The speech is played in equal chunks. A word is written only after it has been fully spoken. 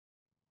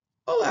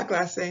Hola,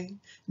 clase.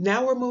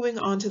 Now we're moving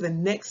on to the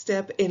next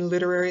step in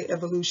literary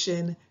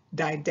evolution,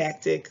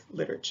 didactic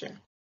literature.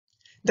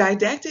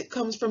 Didactic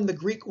comes from the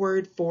Greek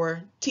word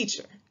for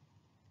teacher,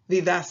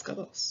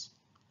 didaskalos.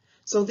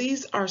 So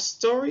these are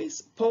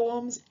stories,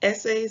 poems,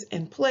 essays,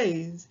 and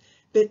plays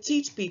that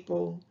teach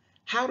people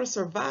how to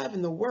survive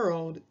in the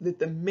world that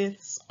the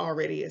myths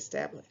already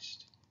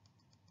established.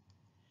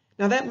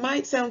 Now that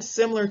might sound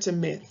similar to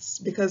myths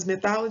because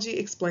mythology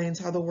explains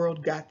how the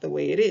world got the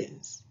way it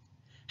is.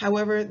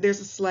 However,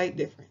 there's a slight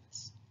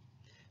difference.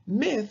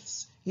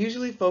 Myths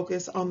usually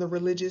focus on the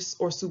religious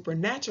or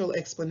supernatural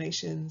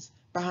explanations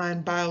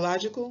behind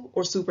biological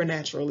or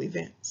supernatural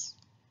events.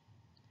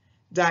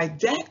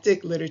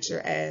 Didactic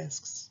literature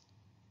asks,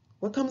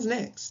 what comes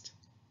next?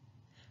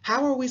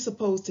 How are we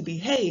supposed to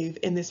behave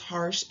in this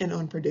harsh and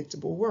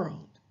unpredictable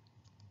world?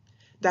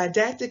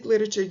 Didactic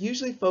literature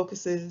usually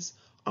focuses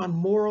on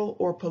moral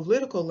or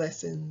political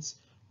lessons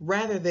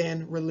rather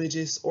than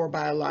religious or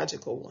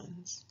biological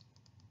ones.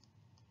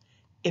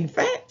 In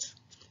fact,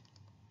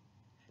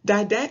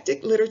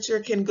 didactic literature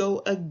can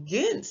go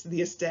against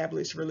the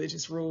established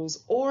religious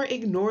rules or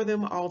ignore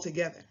them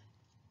altogether.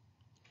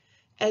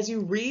 As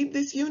you read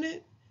this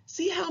unit,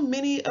 see how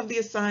many of the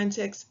assigned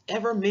texts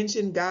ever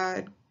mention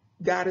God,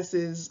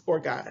 goddesses, or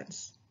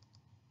gods.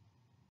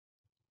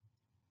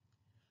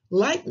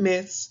 Like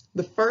myths,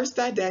 the first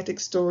didactic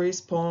stories,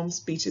 poems,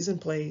 speeches,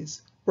 and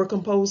plays were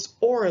composed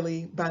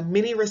orally by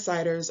many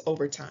reciters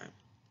over time.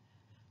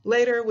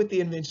 Later, with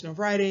the invention of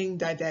writing,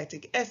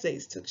 didactic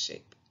essays took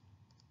shape.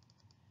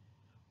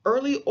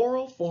 Early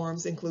oral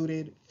forms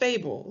included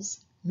fables,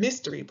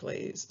 mystery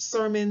plays,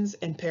 sermons,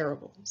 and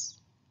parables.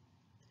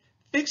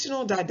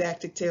 Fictional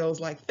didactic tales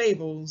like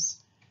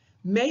fables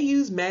may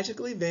use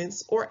magical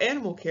events or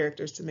animal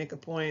characters to make a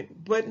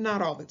point, but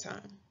not all the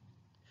time.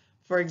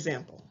 For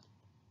example,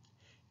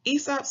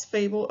 Aesop's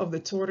fable of the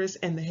tortoise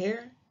and the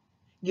hare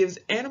gives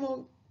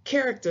animal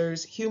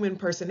characters human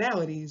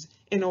personalities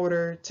in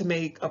order to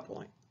make a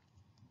point.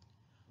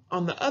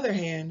 On the other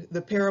hand,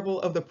 the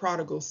parable of the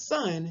prodigal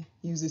son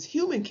uses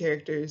human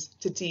characters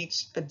to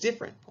teach a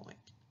different point.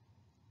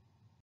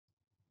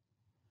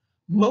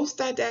 Most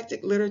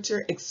didactic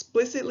literature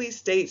explicitly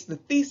states the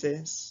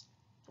thesis,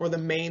 or the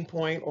main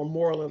point or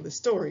moral of the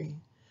story,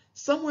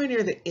 somewhere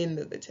near the end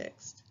of the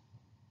text.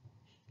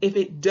 If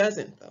it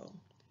doesn't, though,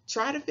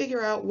 try to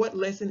figure out what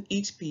lesson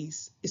each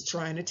piece is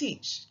trying to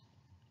teach.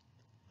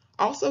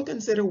 Also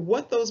consider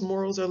what those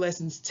morals or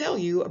lessons tell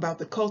you about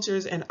the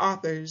cultures and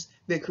authors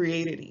that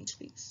created each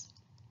piece.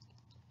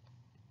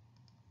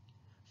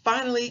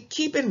 Finally,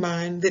 keep in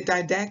mind that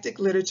didactic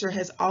literature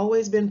has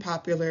always been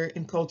popular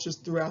in cultures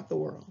throughout the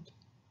world.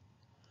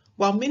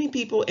 While many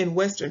people in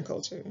Western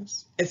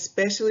cultures,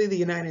 especially the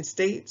United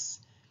States,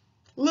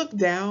 look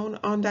down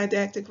on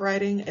didactic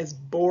writing as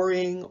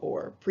boring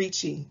or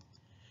preachy,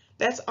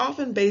 that's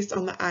often based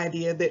on the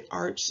idea that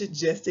art should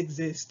just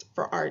exist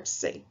for art's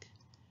sake,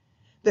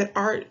 that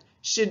art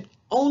should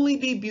only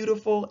be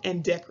beautiful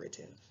and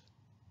decorative.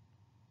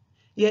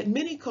 Yet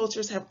many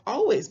cultures have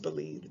always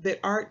believed that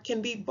art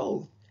can be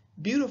both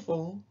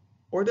beautiful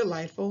or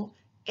delightful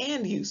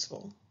and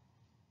useful.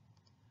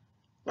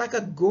 Like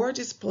a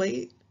gorgeous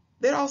plate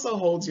that also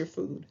holds your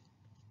food.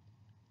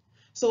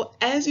 So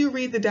as you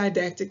read the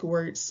didactic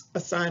words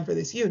assigned for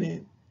this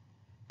unit,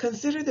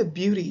 consider the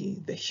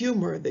beauty, the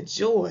humor, the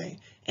joy,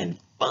 and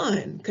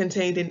fun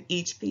contained in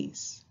each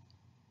piece.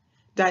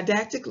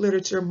 Didactic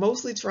literature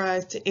mostly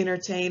tries to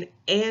entertain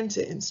and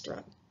to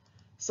instruct,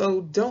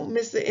 so don't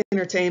miss the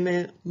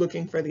entertainment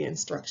looking for the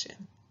instruction.